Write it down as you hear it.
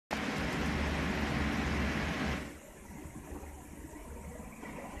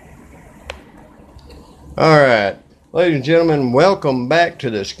All right, ladies and gentlemen, welcome back to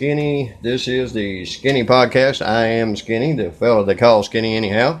the Skinny. This is the Skinny podcast. I am Skinny, the fellow they call Skinny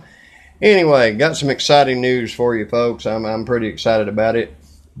anyhow. Anyway, got some exciting news for you folks. I'm pretty excited about it.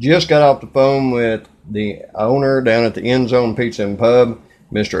 Just got off the phone with the owner down at the End Zone Pizza and Pub,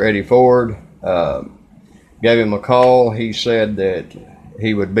 Mr. Eddie Ford. Gave him a call. He said that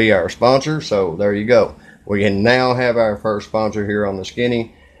he would be our sponsor, so there you go. We can now have our first sponsor here on the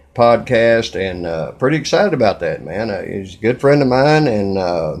Skinny podcast, and pretty excited about that, man. He's a good friend of mine,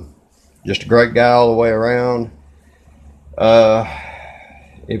 and just a great guy all the way around.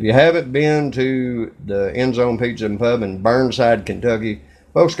 If you haven't been to the End Zone Pizza and Pub in Burnside, Kentucky,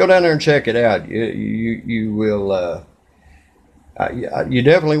 folks, go down there and check it out. You will. You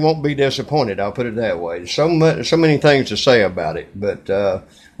definitely won't be disappointed. I'll put it that way. So many things to say about it, but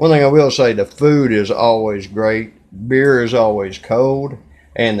one thing I will say: the food is always great. Beer is always cold.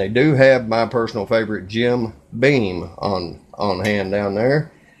 And they do have my personal favorite, Jim Beam, on hand down there.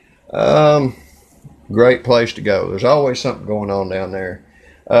 Great place to go. There's always something going on down there.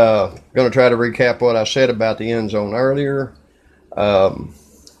 Going to try to recap what I said about the End Zone earlier. I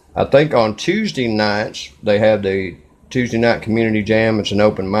think on Tuesday nights, they have the Tuesday night community jam. It's an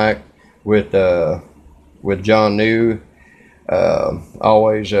open mic with John New.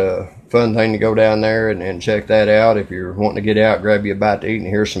 Always a fun thing to go down there and check that out. If you're wanting to get out, grab you a bite to eat and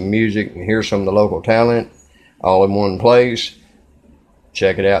hear some music and hear some of the local talent all in one place,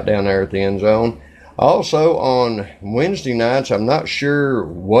 check it out down there at the End Zone. Also on Wednesday nights, I'm not sure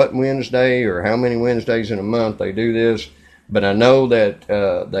what Wednesday or how many Wednesdays in a month they do this, but I know that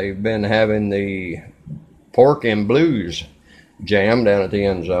they've been having the Pork and Blues jam down at the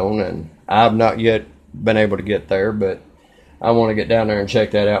End Zone, and I've not yet been able to get there, but I want to get down there and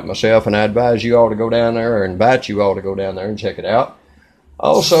check that out myself, and I advise you all to go down there, or invite you all to go down there and check it out.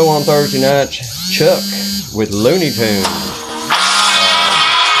 Also on Thursday nights, Chuck with Looney Tunes. I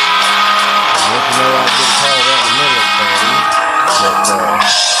want to know I'd get a call right in the middle of things,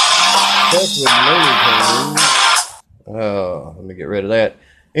 but Chuck with Looney Tunes. Let me get rid of that.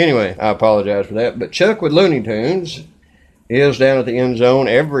 Anyway, I apologize for that, but Chuck with Looney Tunes is down at the End Zone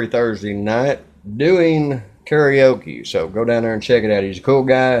every Thursday night doing karaoke, so go down there and check it out. He's a cool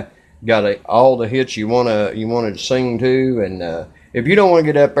guy, got all the hits you want to sing to, and if you don't want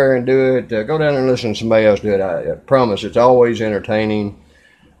to get up there and do it, go down there and listen to somebody else do it. I promise it's always entertaining.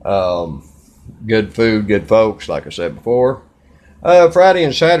 Good food, good folks, like I said before. Friday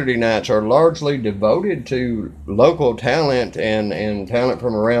and Saturday nights are largely devoted to local talent and talent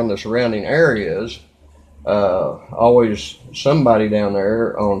from around the surrounding areas. Always somebody down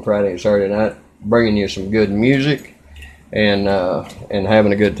there on Friday and Saturday night bringing you some good music and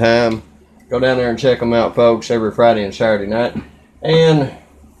having a good time. Go down there and check them out, folks, every Friday and Saturday night. And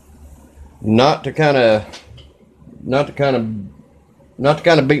not to kind of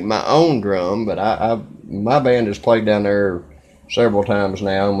beat my own drum, but my band has played down there several times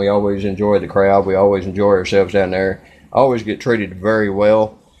now, and we always enjoy the crowd. We always enjoy ourselves down there. Always get treated very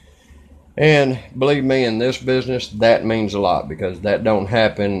well. And believe me, in this business, that means a lot, because that don't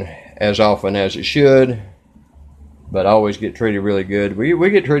happen as often as it should, but always get treated really good.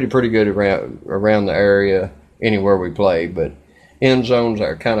 We get treated pretty good around the area anywhere we play, but End Zones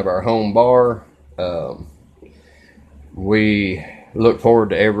are kind of our home bar. We look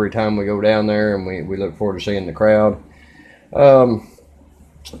forward to every time we go down there, and we look forward to seeing the crowd. Now,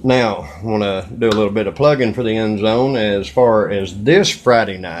 I want to do a little bit of plugging for the End Zone as far as this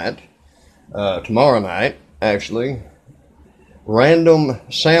Friday night, tomorrow night, actually. Random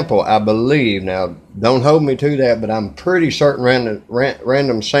Sample, I believe. Now, don't hold me to that, but I'm pretty certain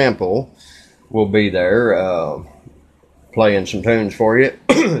Random Sample will be there playing some tunes for you.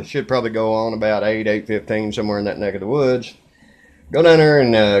 Should probably go on about 8:15, somewhere in that neck of the woods. Go down there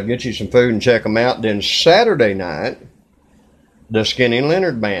and get you some food and check them out. Then Saturday night, the Skinny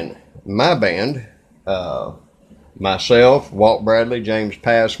Leonard Band, my band, myself, Walt Bradley, James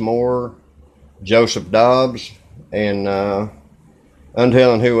Passmore, Joseph Dobbs, and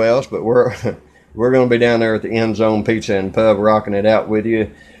untelling who else, but we're going to be down there at the End Zone Pizza and Pub rocking it out with you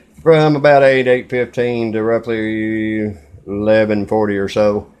from about 8:15 to roughly 11:40 or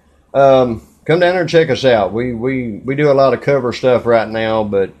so. Come down there and check us out. We do a lot of cover stuff right now,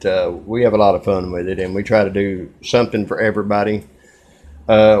 but we have a lot of fun with it, and we try to do something for everybody.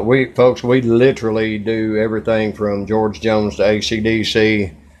 We literally do everything from George Jones to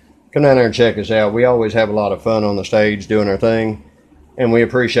AC/DC. Come down there and check us out. We always have a lot of fun on the stage doing our thing. And we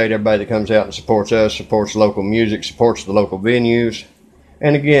appreciate everybody that comes out and supports us, supports local music, supports the local venues.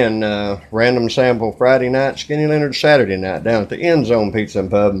 And again, Random Sample Friday night, Skinny Leonard Saturday night down at the End Zone Pizza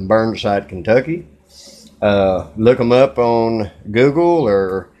and Pub in Burnside, Kentucky. Look them up on Google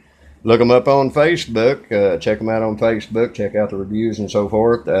or look them up on Facebook. Check them out on Facebook. Check out the reviews and so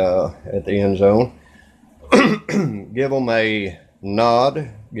forth at the End Zone. Give them a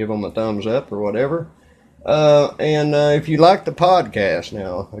nod. Give them a thumbs up or whatever. And if you like the podcast,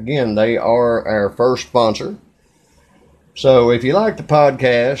 now, again, they are our first sponsor. So if you like the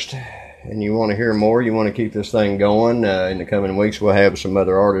podcast and you want to hear more, you want to keep this thing going, in the coming weeks, we'll have some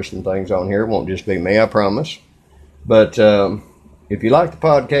other artists and things on here. It won't just be me, I promise. But if you like the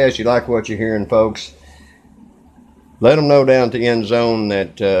podcast, you like what you're hearing, folks, let them know down at the End Zone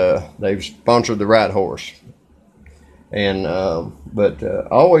that they've sponsored the right horse. And but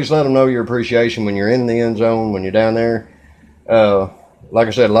always let them know your appreciation when you're in the End Zone, when you're down there. Like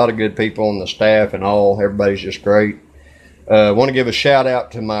I said, a lot of good people on the staff and all. Everybody's just great. I want to give a shout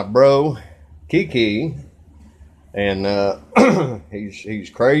out to my bro, Kiki. And he's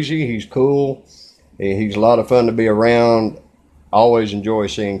crazy. He's cool. He's a lot of fun to be around. Always enjoy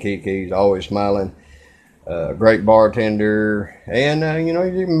seeing Kiki. He's always smiling. Great bartender. And,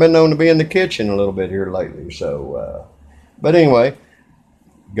 he's even been known to be in the kitchen a little bit here lately. So, but anyway,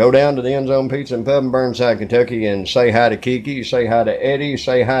 go down to the End Zone Pizza and Pub in Burnside, Kentucky, and say hi to Kiki, say hi to Eddie,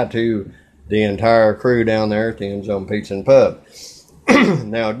 say hi to the entire crew down there at the End Zone Pizza and Pub.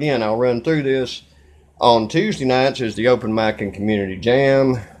 Now, again, I'll run through this. On Tuesday nights is the Open Mic and Community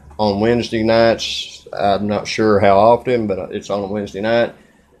Jam. On Wednesday nights, I'm not sure how often, but it's on a Wednesday night.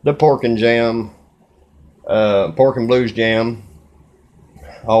 The Pork and Blues Jam.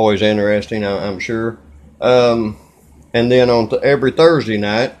 Always interesting, I'm sure. And then on every Thursday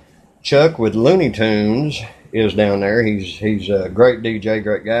night, Chuck with Looney Tunes is down there. He's a great DJ,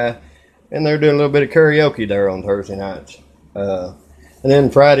 great guy. And they're doing a little bit of karaoke there on Thursday nights. And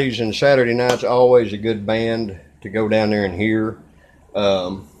then Fridays and Saturday nights, always a good band to go down there and hear.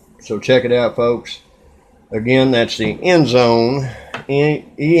 So check it out, folks. Again, that's the End Zone,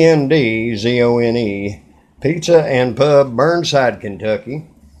 ENDZONE, Pizza and Pub, Burnside, Kentucky.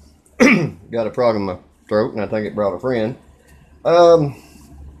 Got a frog in my throat, and I think it brought a friend. Also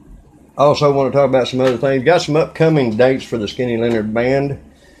want to talk about some other things. Got some upcoming dates for the Skynny Leonard Band.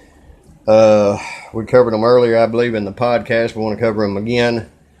 We covered them earlier, I believe, in the podcast. We want to cover them again.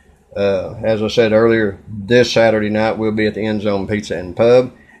 As I said earlier, this Saturday night we'll be at the End Zone Pizza and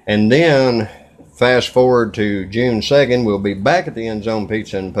Pub. And then, fast forward to June 2nd, we'll be back at the End Zone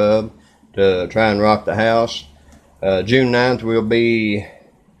Pizza and Pub to try and rock the house. June 9th, we'll be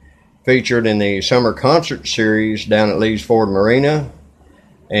featured in the summer concert series down at Lee's Ford Marina.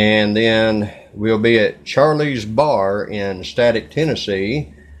 And then we'll be at Charlie's Bar in Static,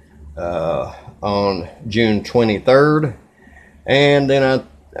 Tennessee on June 23rd. And then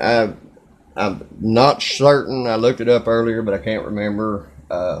I'm not certain. I looked it up earlier, but I can't remember.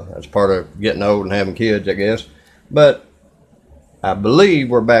 That's part of getting old and having kids, I guess. But I believe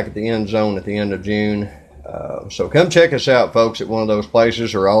we're back at the End Zone at the end of June. So come check us out, folks, at one of those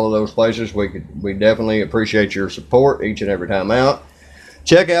places or all of those places. We definitely appreciate your support each and every time out.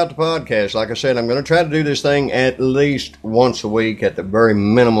 Check out the podcast. Like I said, I'm going to try to do this thing at least once a week, at the very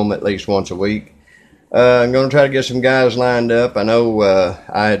minimum, at least once a week. I'm going to try to get some guys lined up. I know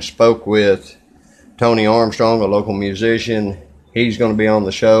I had spoke with Tony Armstrong, a local musician. He's going to be on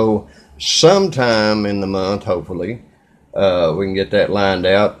the show sometime in the month, hopefully. We can get that lined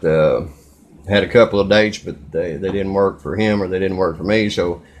out. Had a couple of dates, but they didn't work for him or they didn't work for me.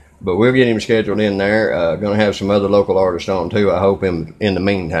 But we'll get him scheduled in there. Going to have some other local artists on too, I hope, in the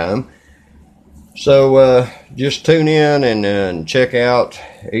meantime. So just tune in and check out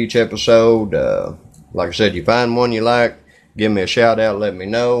each episode. Like I said, you find one you like, give me a shout out, let me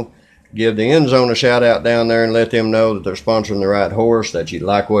know. Give the End Zone a shout out down there and let them know that they're sponsoring the right horse, that you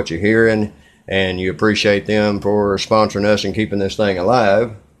like what you're hearing, and you appreciate them for sponsoring us and keeping this thing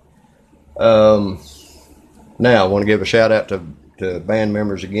alive. Now, I want to give a shout out to band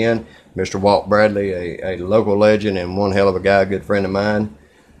members again. Mr. Walt Bradley, a local legend and one hell of a guy, a good friend of mine.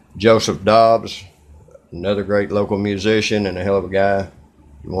 Joseph Dobbs, another great local musician and a hell of a guy.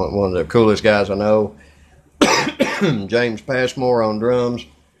 One of the coolest guys I know. James Passmore on drums.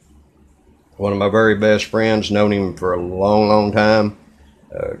 One of my very best friends. Known him for a long, long time.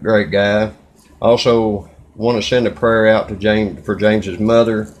 Great guy. Also, want to send a prayer out to James's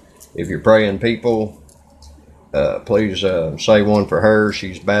mother. If you're praying people, please say one for her.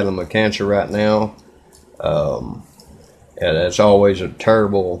 She's battling with cancer right now. And that's always a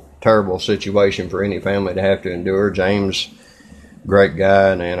terrible, terrible situation for any family to have to endure. James, great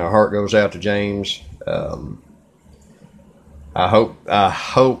guy, and our heart goes out to James. I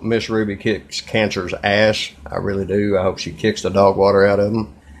hope Miss Ruby kicks cancer's ass. I really do. I hope she kicks the dog water out of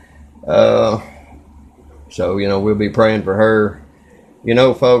him. So, you know, we'll be praying for her. You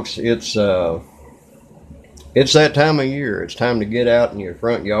know, folks, it's that time of year. It's time to get out in your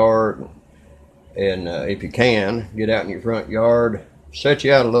front yard, and if you can, get out in your front yard, set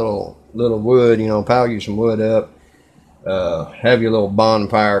you out a little wood, you know, pile you some wood up, have your little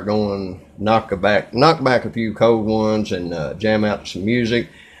bonfire going, knock back a few cold ones, and jam out some music.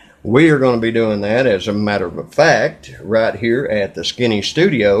 We are going to be doing that, as a matter of fact, right here at the Skynny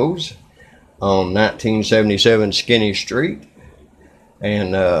Studios on 1977 Skynny Street,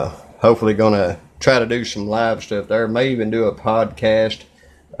 and hopefully going to try to do some live stuff there. May even do a podcast.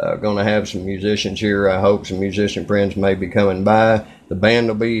 Going to have some musicians here. I hope some musician friends may be coming by. The band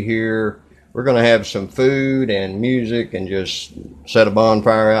will be here. We're going to have some food and music and just set a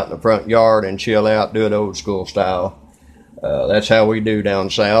bonfire out in the front yard and chill out, do it old school style. That's how we do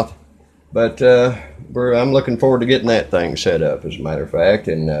down south. But I'm looking forward to getting that thing set up, as a matter of fact.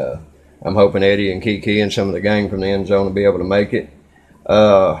 And I'm hoping Eddie and Kiki and some of the gang from the End Zone will be able to make it.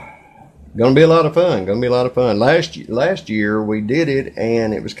 Going to be a lot of fun. Last year we did it,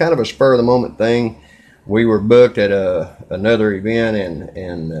 and it was kind of a spur of the moment thing. We were booked at another event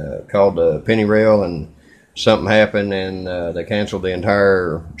and called the Penny Rail, and something happened, and they canceled the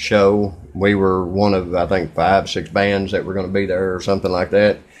entire show. We were one of, I think, 5-6 bands that were going to be there or something like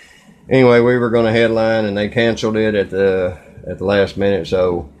that. Anyway, we were going to headline, and they canceled it at the last minute.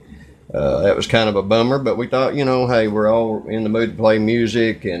 So that was kind of a bummer, but we thought, you know, hey, we're all in the mood to play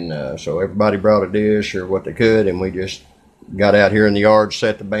music, and so everybody brought a dish or what they could, and we just got out here in the yard,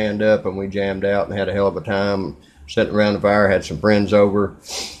 set the band up, and we jammed out and had a hell of a time sitting around the fire, had some friends over.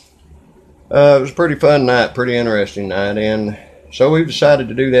 It was a pretty fun night, pretty interesting night, and so we've decided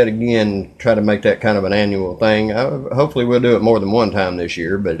to do that again, try to make that kind of an annual thing. Hopefully we'll do it more than one time this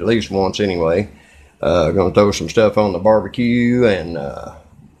year, but at least once anyway. Going to throw some stuff on the barbecue and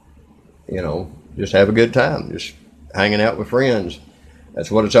you know, just have a good time, just hanging out with friends.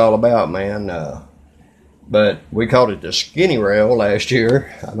 That's what it's all about, man. But we called it the Skynny Rail last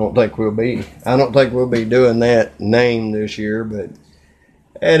year. I don't think we'll be doing that name this year, but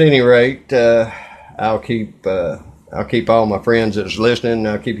at any rate, I'll keep all my friends that's listening.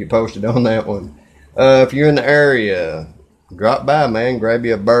 I'll keep you posted on that one. If you're in the area, drop by, man. Grab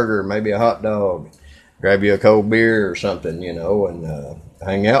you a burger, maybe a hot dog. Grab you a cold beer or something, you know, and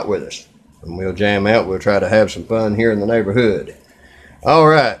hang out with us. And we'll jam out. We'll try to have some fun here in the neighborhood. All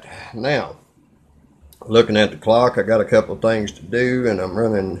right. Now, looking at the clock, I got a couple of things to do, and I'm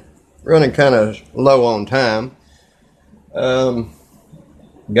running kind of low on time.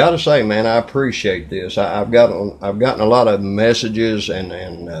 Gotta say, man, I appreciate this. I've gotten a lot of messages and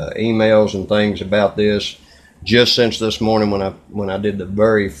emails and things about this just since this morning when I did the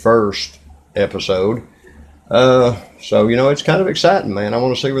very first episode. So, you know, it's kind of exciting, man. I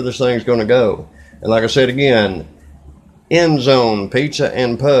want to see where this thing's going to go. And like I said again, End Zone Pizza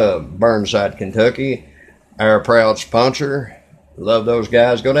and Pub, Burnside, Kentucky, our proud sponsor. Love those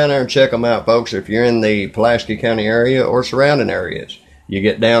guys. Go down there and check them out, folks. If you're in the Pulaski County area or surrounding areas, you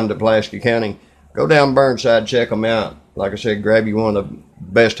get down to Pulaski County, go down Burnside, check them out. Like I said, grab you one of the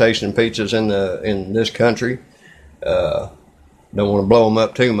best tasting pizzas in this country. Don't want to blow them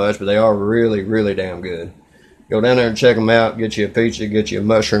up too much, but they are really, really damn good. Go down there and check them out. Get you a pizza, get you a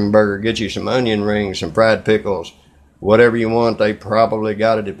mushroom burger, get you some onion rings, some fried pickles, whatever you want. They probably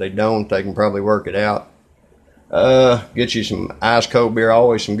got it. If they don't, they can probably work it out. Get you some ice cold beer.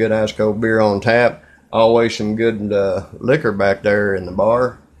 Always some good ice cold beer on tap. Always some good liquor back there in the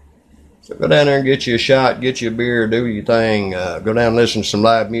bar. So go down there and get you a shot, get you a beer, do your thing. Go down and listen to some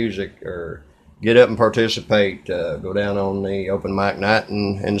live music, or get up and participate. Go down on the open mic night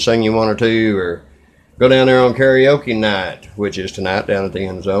and sing you one or two, or go down there on karaoke night, which is tonight down at the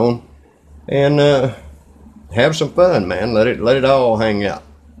End Zone, and have some fun, man. Let it all hang out.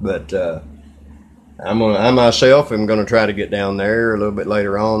 But I myself am gonna try to get down there a little bit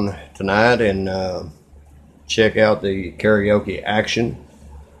later on tonight and check out the karaoke action.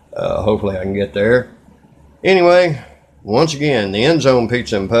 Hopefully I can get there. Anyway, once again, the End Zone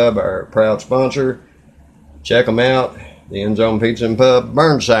Pizza and Pub, our proud sponsor. Check them out. The End Zone Pizza and Pub,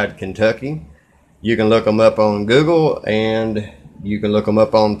 Burnside, Kentucky. You can look them up on Google, and you can look them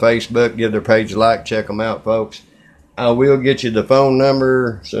up on Facebook. Give their page a like. Check them out, folks. I will get you the phone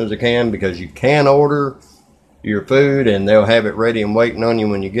number as soon as I can, because you can order your food, and they'll have it ready and waiting on you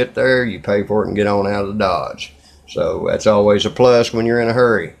when you get there. You pay for it and get on out of the Dodge. So that's always a plus when you're in a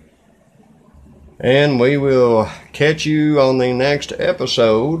hurry. And we will catch you on the next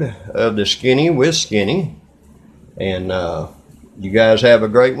episode of the Skynny with Skynny. And you guys have a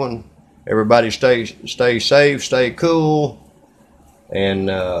great one. Everybody stay safe, stay cool, and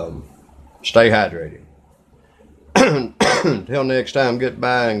stay hydrated. Until next time,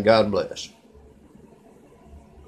 goodbye and God bless.